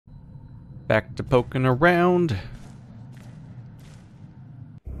Back to poking around.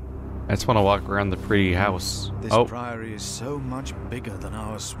 I just want to walk around the pretty house. This priory is so much bigger than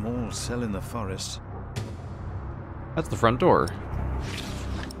our small cell in the forest. That's the front door.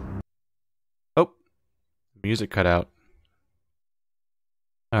 Oh, music cut out.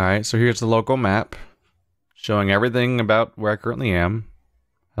 Alright, so here's the local map, showing everything about where I currently am.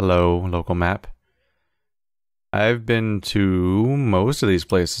 Hello, local map. I've been to most of these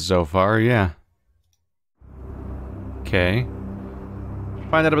places so far, yeah. Okay.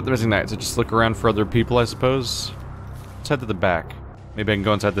 Find out about the missing knight, so just look around for other people, I suppose. Let's head to the back. Maybe I can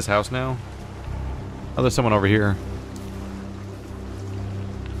go inside this house now? Oh, there's someone over here.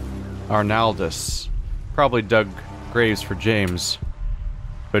 Arnaldus. Probably dug graves for James.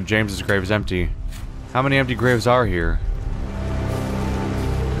 But James's grave is empty. How many empty graves are here?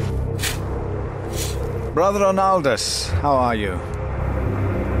 Brother Arnaldus, how are you?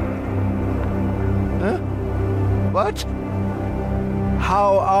 Huh? What?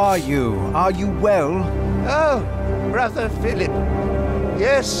 How are you? Are you well? Oh, Brother Philip.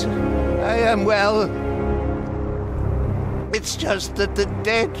 Yes, I am well. It's just that the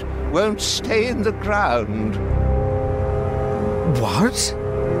dead won't stay in the ground. What?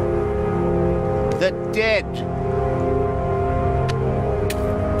 The dead.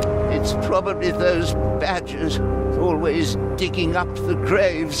 It's probably those badgers always digging up the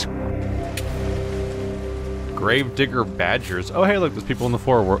graves. Grave digger badgers. Oh hey, look, there's people in the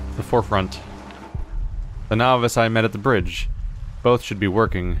forefront. The novice I met at the bridge. Both should be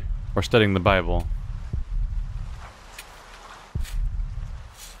working, or studying the Bible.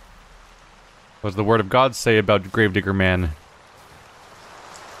 What does the Word of God say about Gravedigger Man?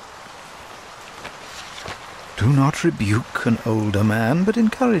 Do not rebuke an older man, but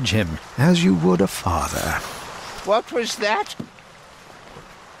encourage him, as you would a father. What was that?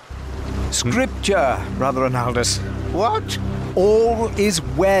 Scripture, Brother Arnaldus. What? All is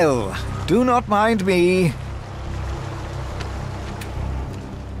well. Do not mind me.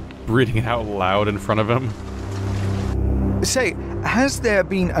 Reading it out loud in front of him. Say, has there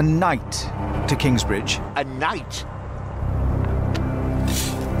been a knight to Kingsbridge? A knight?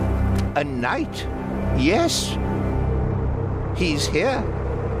 A knight? Yes. He's here.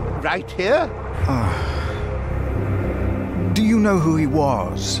 Right here. Do you know who he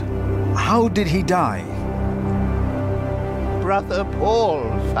was? How did he die? Brother Paul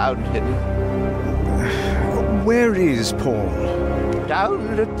found him. Where is Paul?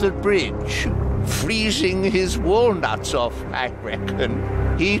 Down at the bridge, freezing his walnuts off, I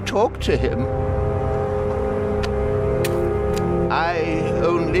reckon. He talked to him. I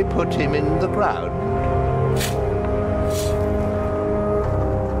only put him in the ground.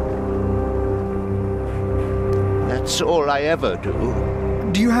 That's all I ever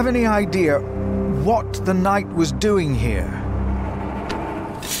do. Do you have any idea what the knight was doing here?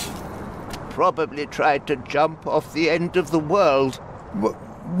 Probably tried to jump off the end of the world.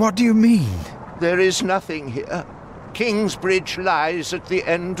 What do you mean? There is nothing here. Kingsbridge lies at the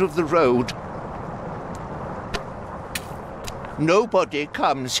end of the road. Nobody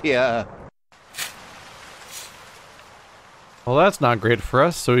comes here. Well, that's not great for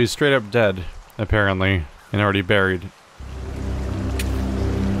us, so he's straight up dead, apparently, and already buried.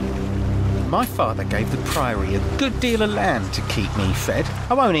 My father gave the priory a good deal of land to keep me fed.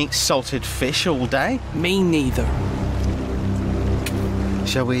 I won't eat salted fish all day. Me neither.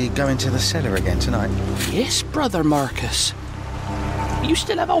 Shall we go into the cellar again tonight? Yes, Brother Marcus. You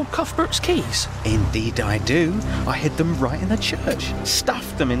still have old Cuthbert's keys? Indeed I do. I hid them right in the church.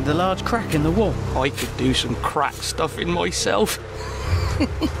 Stuffed them in the large crack in the wall. I could do some crack stuffing myself.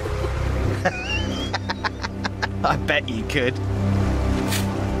 I bet you could.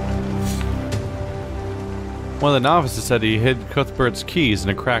 One of the novices said he hid Cuthbert's keys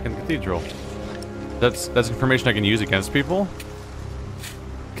in a crack in the cathedral. That's information I can use against people?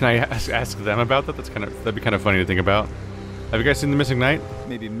 Can I ask them about that? That'd be kind of funny to think about. Have you guys seen The Missing Knight?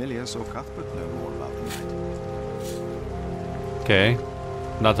 Maybe Milius or Cuthbert know more about the knight. Okay.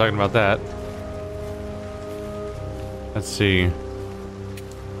 Not talking about that. Let's see.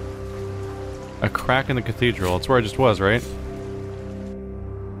 A crack in the cathedral. That's where I just was, right?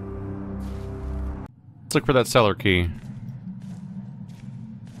 Let's look for that cellar key.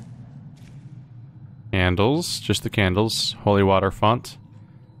 Candles. Just the candles. Holy water font.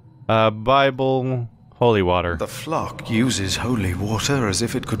 Bible. Holy water. The flock uses holy water as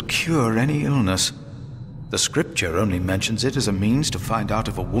if it could cure any illness. The scripture only mentions it as a means to find out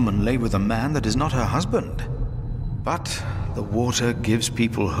if a woman lay with a man that is not her husband. But the water gives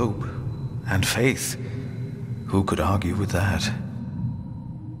people hope and faith. Who could argue with that?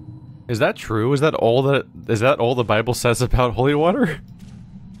 Is that true? Is that all the Bible says about holy water?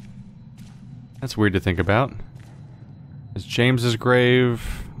 That's weird to think about. There's James's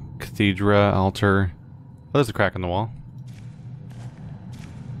grave, cathedra, altar. Oh, there's a crack in the wall.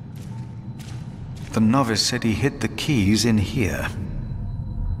 The novice said he hid the keys in here.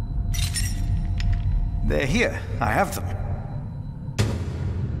 They're here. I have them.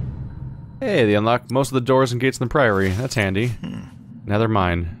 Hey, they unlock most of the doors and gates in the priory. That's handy. Now they're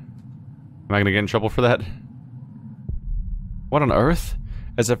mine. Am I gonna get in trouble for that? What on earth?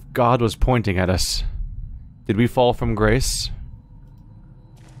 As if God was pointing at us. Did we fall from grace?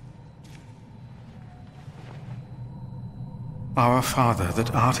 Our Father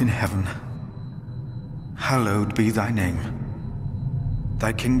that art in heaven, hallowed be thy name.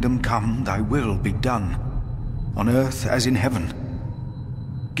 Thy kingdom come, thy will be done, on earth as in heaven.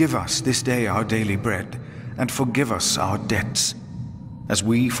 Give us this day our daily bread, and forgive us our debts, as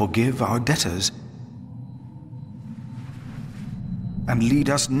we forgive our debtors. And lead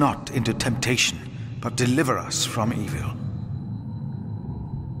us not into temptation, but deliver us from evil.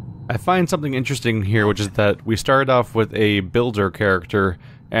 I find something interesting here, which is that we started off with a builder character,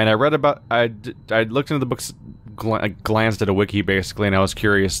 and I read about... I looked into the books, glanced at a wiki basically, and I was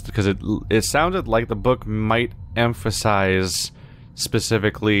curious, because it sounded like the book might emphasize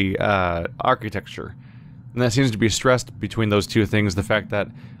specifically architecture. And that seems to be stressed between those two things, the fact that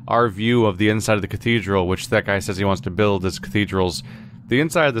our view of the inside of the cathedral, which that guy says he wants to build as cathedrals, the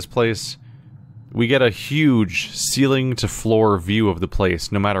inside of this place, we get a huge ceiling-to-floor view of the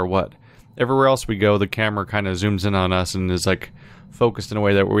place, no matter what. Everywhere else we go, the camera kind of zooms in on us and is, like, focused in a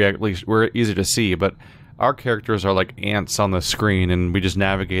way that we're easy to see, but our characters are like ants on the screen, and we just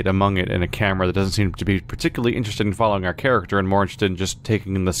navigate among it in a camera that doesn't seem to be particularly interested in following our character and more interested in just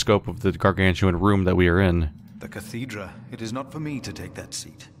taking in the scope of the gargantuan room that we are in. The cathedra, it is not for me to take that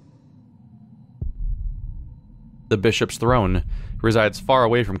seat. The bishop's throne resides far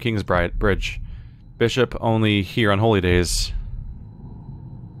away from Kingsbridge. Bishop only here on holy days.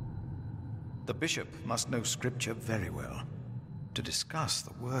 The bishop must know scripture very well, to discuss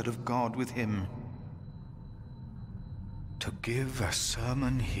the word of God with him. To give a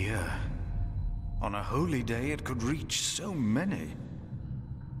sermon here. On a holy day it could reach so many.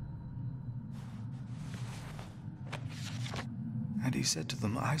 And he said to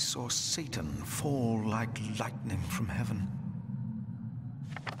them, I saw Satan fall like lightning from heaven.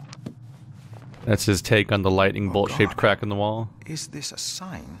 That's his take on the lightning bolt-shaped crack in the wall. Is this a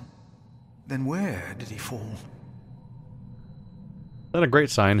sign? Then where did he fall? Not a great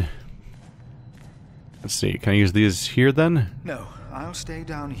sign. Let's see, can I use these here then? No, I'll stay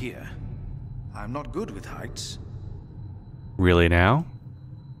down here. I'm not good with heights. Really now?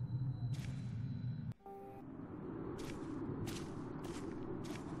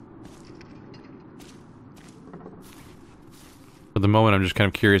 For the moment, I'm just kind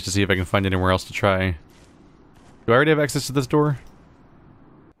of curious to see if I can find anywhere else to try. Do I already have access to this door?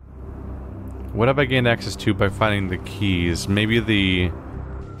 What have I gained access to by finding the keys? Maybe the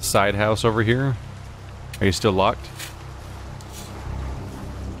side house over here? Are you still locked?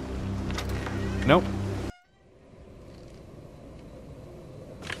 Nope.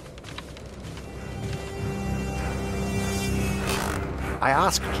 I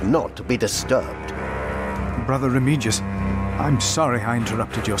asked not to be disturbed. Brother Remigius, I'm sorry I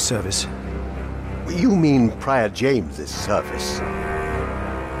interrupted your service. You mean Prior James's service?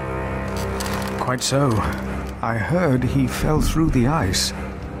 Quite so. I heard he fell through the ice.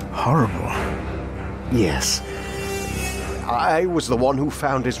 Horrible. Yes. I was the one who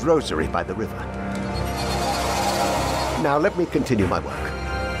found his rosary by the river. Now let me continue my work.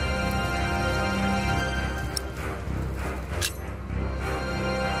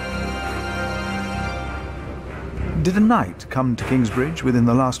 Did a knight come to Kingsbridge within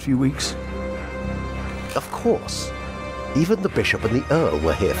the last few weeks? Of course. Even the bishop and the earl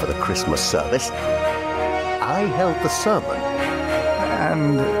were here for the Christmas service. I held the sermon.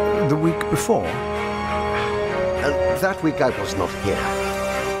 And the week before? That week I was not here.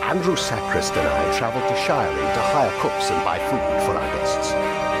 Andrew Sacrist and I travelled to Shirley to hire cooks and buy food for our guests.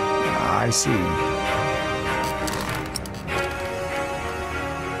 I see.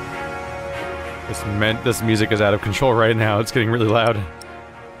 This music is out of control right now. It's getting really loud.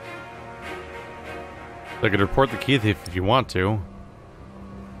 I could report the key thief if you want to.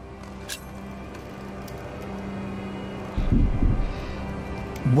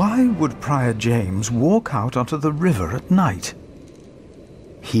 Why would Prior James walk out onto the river at night?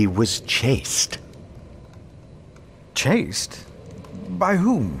 He was chased. Chased? By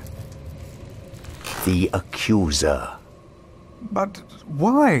whom? The accuser. But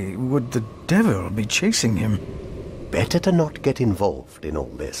why would the devil be chasing him? Better to not get involved in all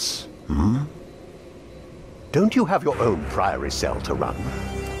this, hmm? Don't you have your own priory cell to run?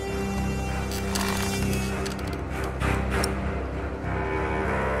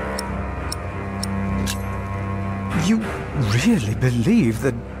 You really believe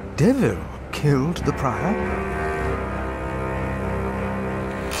the devil killed the prior?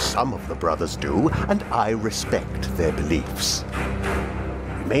 Some of the brothers do, and I respect their beliefs.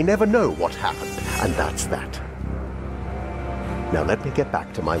 We may never know what happened, and that's that. Now let me get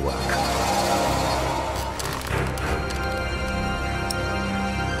back to my work.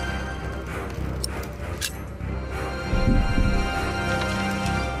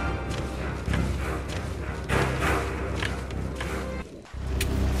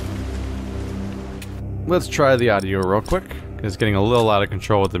 Let's try the audio real quick. It's getting a little out of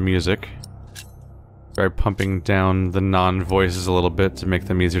control with the music. Try pumping down the non-voices a little bit to make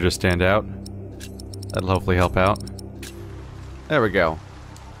them easier to stand out. That'll hopefully help out. There we go.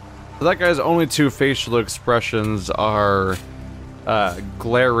 So that guy's only two facial expressions are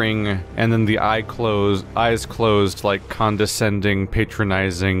glaring, and then the eyes closed, like condescending,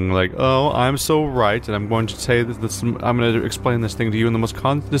 patronizing, like, oh, I'm so right, and I'm going to say this, I'm going to explain this thing to you in the most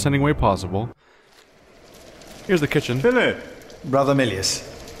condescending way possible. Here's the kitchen. Philip! Brother Milius.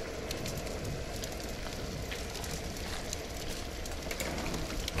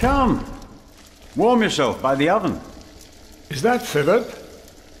 Come! Warm yourself by the oven. Is that Philip?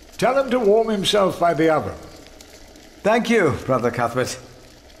 Tell him to warm himself by the oven. Thank you, Brother Cuthbert.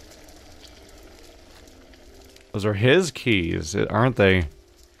 Those are his keys, aren't they?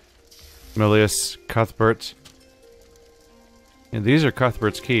 Milius, Cuthbert. Yeah, these are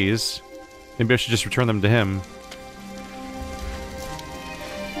Cuthbert's keys. Maybe I should just return them to him.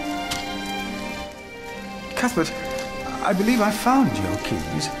 Cuthbert, I believe I found your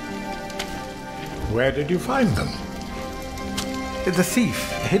keys. Where did you find them? The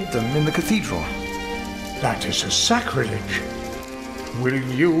thief hid them in the cathedral. That is a sacrilege. Will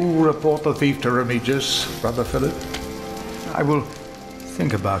you report the thief to Remigius, Brother Philip? I will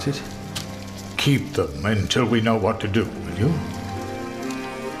think about it. Keep them until we know what to do, will you?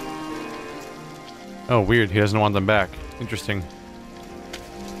 Oh, weird. He doesn't want them back. Interesting.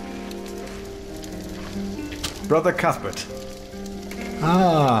 Brother Cuthbert.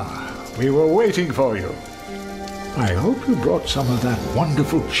 Ah, we were waiting for you. I hope you brought some of that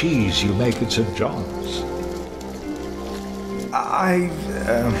wonderful cheese you make at St. John's. I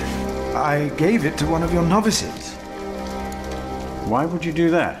gave it to one of your novices. Why would you do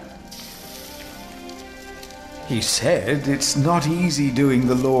that? He said it's not easy doing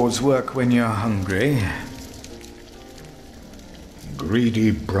the Lord's work when you're hungry.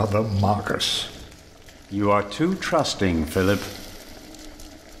 Greedy Brother Marcus. You are too trusting, Philip.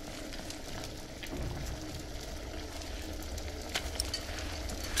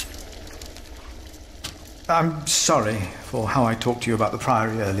 I'm sorry for how I talked to you about the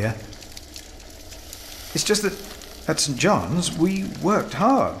Priory earlier. It's just that at St. John's we worked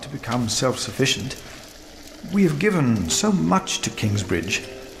hard to become self-sufficient. We have given so much to Kingsbridge,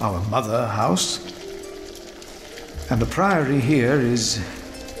 our mother house. And the Priory here is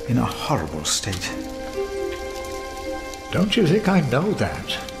in a horrible state. Don't you think I know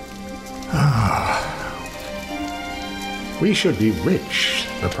that? Ah. We should be rich.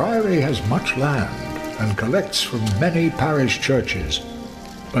 The Priory has much land and collects from many parish churches.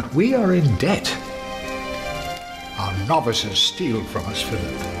 But we are in debt. Our novices steal from us,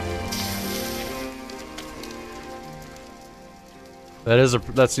 Philip.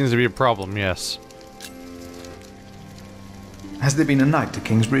 That seems to be a problem, yes. Has there been a night to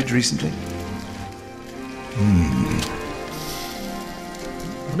Kingsbridge recently?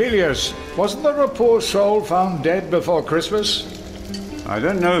 Milius, wasn't there a poor soul found dead before Christmas? I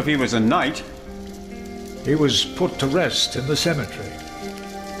don't know if he was a knight. He was put to rest in the cemetery.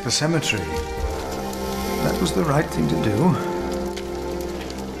 The cemetery. That was the right thing to do.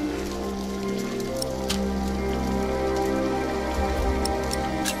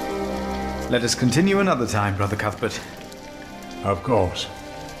 Let us continue another time, Brother Cuthbert. Of course.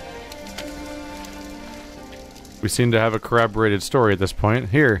 We seem to have a corroborated story at this point.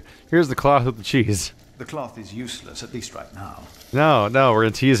 Here's the cloth with the cheese. The cloth is useless, at least right now. No, we're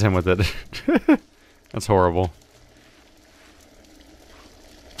gonna tease him with it. That's horrible.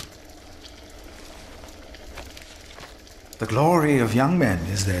 The glory of young men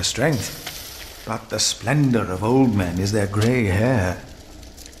is their strength, but the splendor of old men is their grey hair.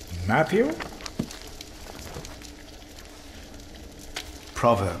 Matthew?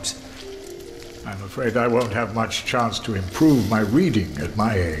 Proverbs. I'm afraid I won't have much chance to improve my reading at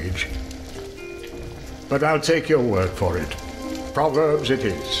my age. But I'll take your word for it. Proverbs it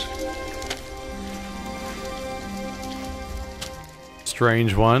is.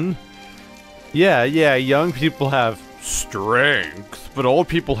 Strange one. Yeah, young people have strength, but old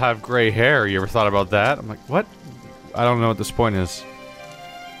people have gray hair. You ever thought about that? I'm like, what? I don't know what this point is.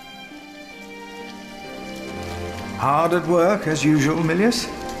 Hard at work, as usual, Milius?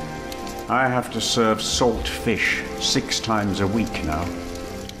 I have to serve salt fish 6 times a week now.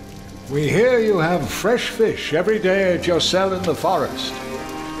 We hear you have fresh fish every day at your cell in the forest.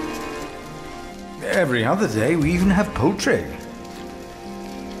 Every other day, we even have poultry.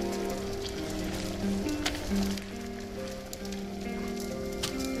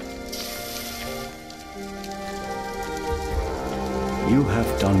 You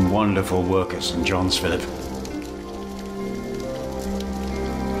have done wonderful work at St. John's, Philip.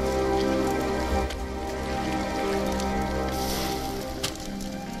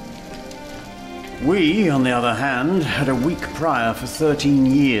 We, on the other hand, had a weak prior for 13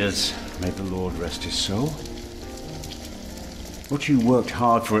 years. May the Lord rest his soul. What you worked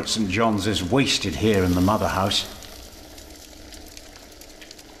hard for at St. John's is wasted here in the mother house.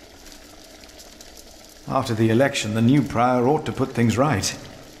 After the election, the new prior ought to put things right.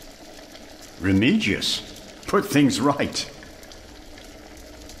 Remigius? Put things right.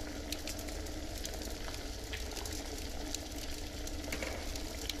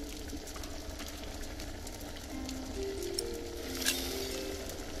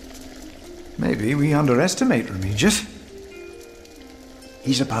 Maybe we underestimate Remigius.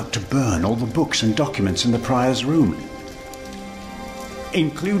 He's about to burn all the books and documents in the prior's room,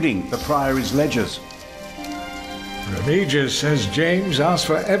 including the priory's ledgers. Remigius says James asked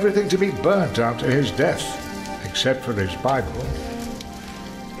for everything to be burnt after his death, except for his Bible.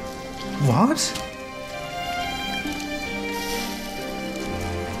 What?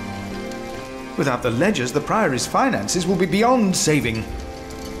 Without the ledgers, the priory's finances will be beyond saving.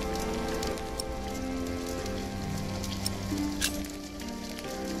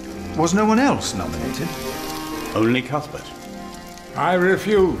 Was no one else nominated? Only Cuthbert. I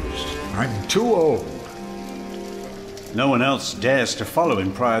refused. I'm too old. No one else dares to follow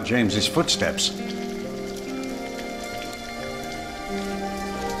in Prior James's footsteps.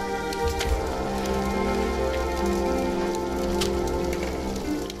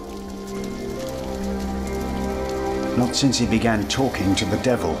 Not since he began talking to the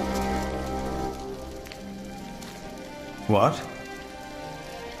devil. What?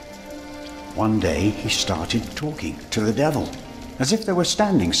 One day he started talking to the devil, as if they were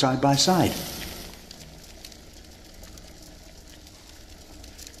standing side by side.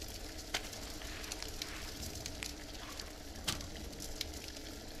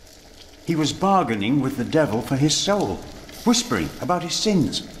 He was bargaining with the devil for his soul, whispering about his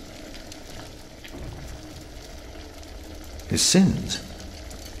sins. His sins?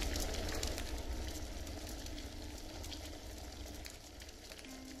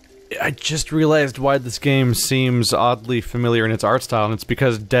 I just realized why this game seems oddly familiar in its art style, and it's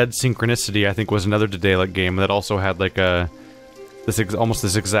because Dead Synchronicity, I think, was another Daedalic game that also had like almost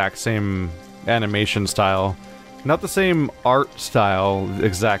this exact same animation style. Not the same art style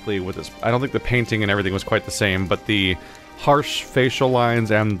exactly with this. I don't think the painting and everything was quite the same, but the harsh facial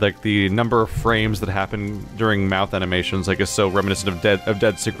lines and like the number of frames that happen during mouth animations like is so reminiscent of Dead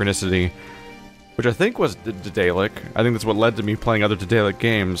Synchronicity. Which I think was Daedalic. I think that's what led to me playing other Daedalic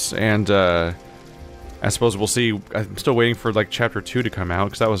games, and I suppose we'll see. I'm still waiting for like Chapter 2 to come out,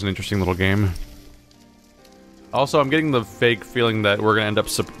 because that was an interesting little game. Also, I'm getting the vague feeling that we're gonna end up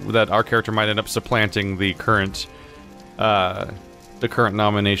that our character might end up supplanting the current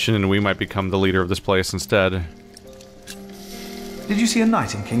nomination, and we might become the leader of this place instead. Did you see a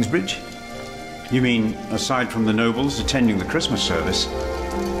knight in Kingsbridge? You mean, aside from the nobles attending the Christmas service?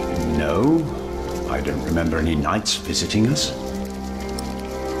 No, I don't remember any knights visiting us.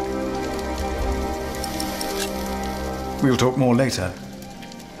 We'll talk more later.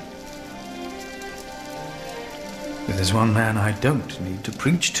 If there's one man I don't need to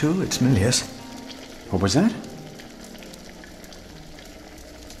preach to, it's Milius. What was that?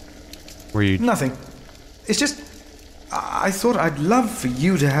 Were you... Nothing. It's just... I thought I'd love for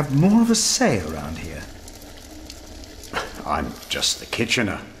you to have more of a say around here. I'm just the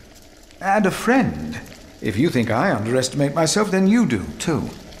Kitchener. And a friend. If you think I underestimate myself, then you do, too.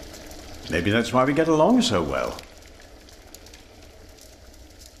 Maybe that's why we get along so well.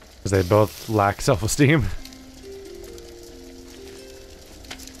 Because they both lack self-esteem.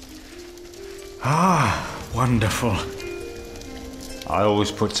 Ah, wonderful. I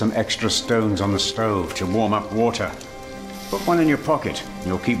always put some extra stones on the stove to warm up water. Put one in your pocket, and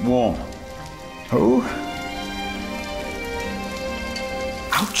you'll keep warm. Oh?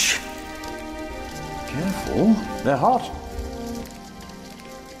 Ouch! Careful, they're hot.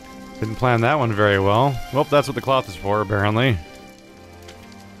 Didn't plan that one very well. Well, that's what the cloth is for, apparently.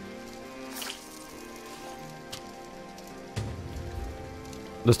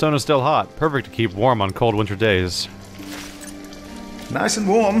 The stone is still hot, perfect to keep warm on cold winter days. Nice and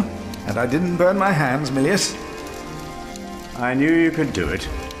warm, and I didn't burn my hands, Milius. I knew you could do it.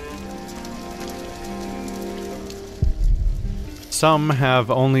 Some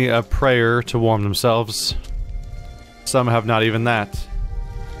have only a prayer to warm themselves. Some have not even that.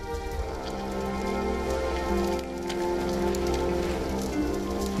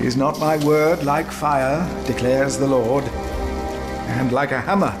 Is not my word like fire, declares the Lord, and like a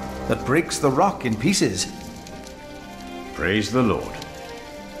hammer that breaks the rock in pieces? Praise the Lord.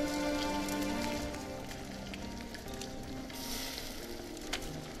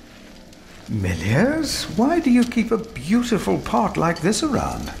 Milius, why do you keep a beautiful pot like this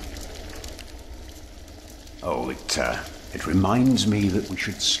around? Oh, it reminds me that we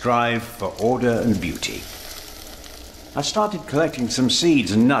should strive for order and beauty. I started collecting some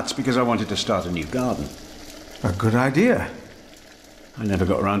seeds and nuts because I wanted to start a new garden. A good idea. I never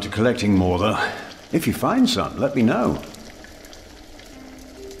got around to collecting more, though. If you find some, let me know.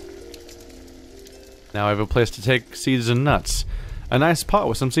 Now I have a place to take seeds and nuts. A nice pot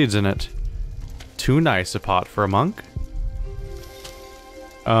with some seeds in it. Too nice a pot for a monk?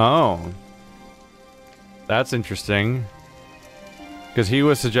 Oh. That's interesting. Because he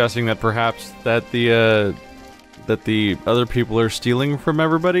was suggesting that perhaps that the other people are stealing from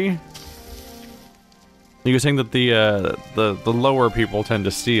everybody? He was saying that the lower people tend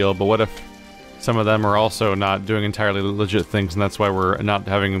to steal, but what if some of them are also not doing entirely legit things, and that's why we're not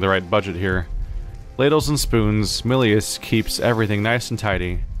having the right budget here? Ladles and spoons, Milius keeps everything nice and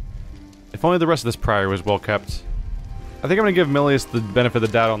tidy. If only the rest of this priory was well kept. I think I'm gonna give Milius the benefit of the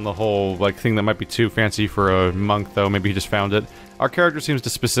doubt on the whole, like, thing that might be too fancy for a monk, though. Maybe he just found it. Our character seems to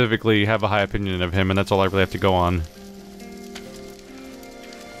specifically have a high opinion of him, and that's all I really have to go on.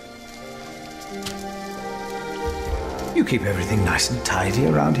 You keep everything nice and tidy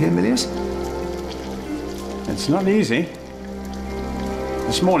around here, Milius? It's not easy.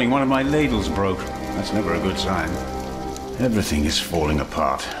 This morning one of my ladles broke. That's never a good sign. Everything is falling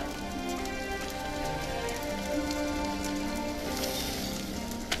apart.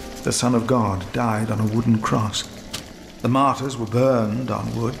 The Son of God died on a wooden cross. The martyrs were burned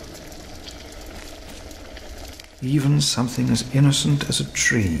on wood. Even something as innocent as a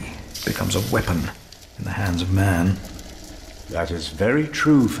tree becomes a weapon in the hands of man. That is very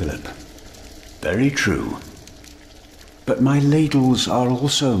true, Philip. Very true. But my ladles are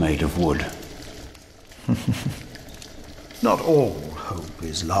also made of wood. Not all hope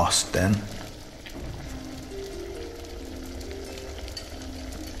is lost, then.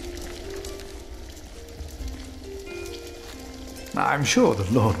 I'm sure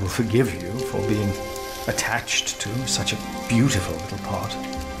the Lord will forgive you for being attached to such a beautiful little pot.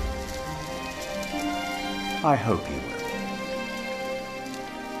 I hope you will.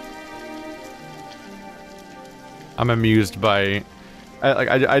 I'm amused by...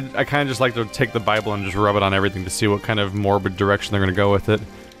 I kind of just like to take the Bible and just rub it on everything to see what kind of morbid direction they're going to go with it.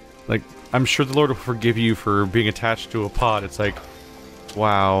 Like, I'm sure the Lord will forgive you for being attached to a pot. It's like,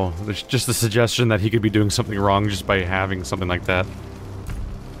 wow, there's just the suggestion that he could be doing something wrong just by having something like that.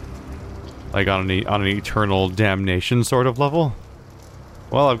 Like on an eternal damnation sort of level.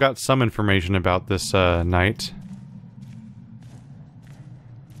 Well, I've got some information about this knight.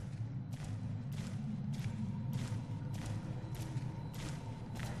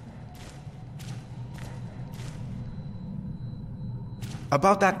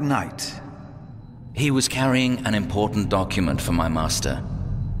 About that knight. He was carrying an important document for my master.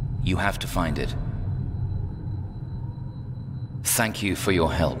 You have to find it. Thank you for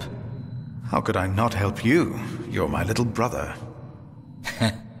your help. How could I not help you? You're my little brother.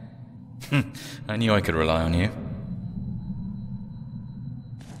 I knew I could rely on you.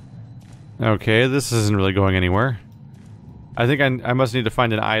 Okay, this isn't really going anywhere. I think I must need to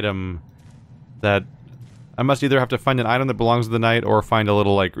find an item that... I must either have to find an item that belongs to the knight or find a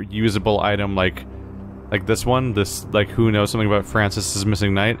little, like, usable item like this one. This, like, who knows something about Francis's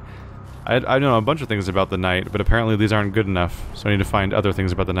missing knight? I know a bunch of things about the knight, but apparently these aren't good enough, so I need to find other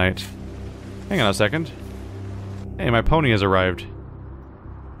things about the knight. Hang on a second. Hey, my pony has arrived.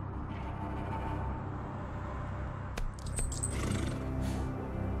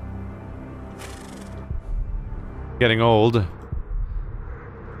 Getting old.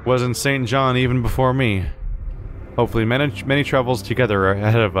 was in St. John even before me. Hopefully many travels together are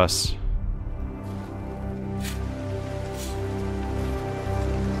ahead of us.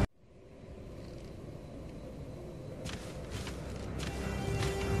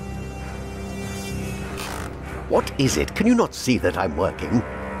 What is it? Can you not see that I'm working?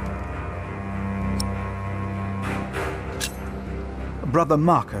 Brother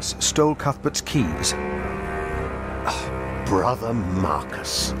Marcus stole Cuthbert's keys. Brother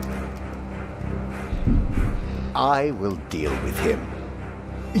Marcus. I will deal with him.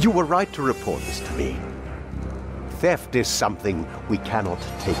 You were right to report this to me. Theft is something we cannot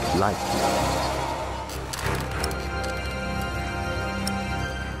take lightly.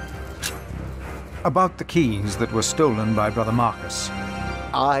 About the keys that were stolen by Brother Marcus.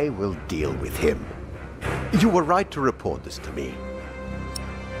 I will deal with him. You were right to report this to me.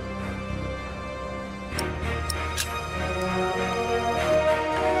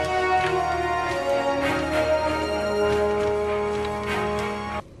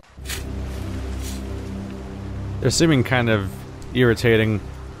 They're seeming kind of irritating.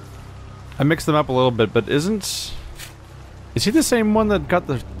 I mixed them up a little bit, but is he the same one that got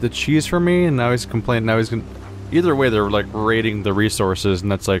the cheese for me, and now he's complaining, now he's gonna... Either way, they're, like, raiding the resources,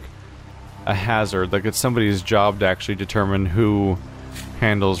 and that's, like, a hazard. Like, it's somebody's job to actually determine who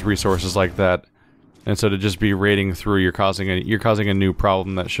handles resources like that. And so to just be raiding through, you're causing a new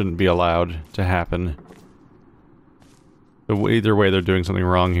problem that shouldn't be allowed to happen. So either way, they're doing something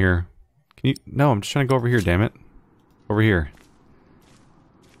wrong here. Can you... No, I'm just trying to go over here, damn it. Over here.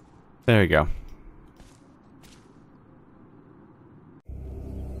 There you go.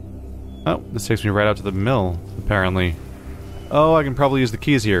 Oh, this takes me right out to the mill, apparently. Oh, I can probably use the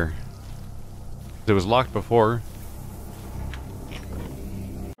keys here. It was locked before.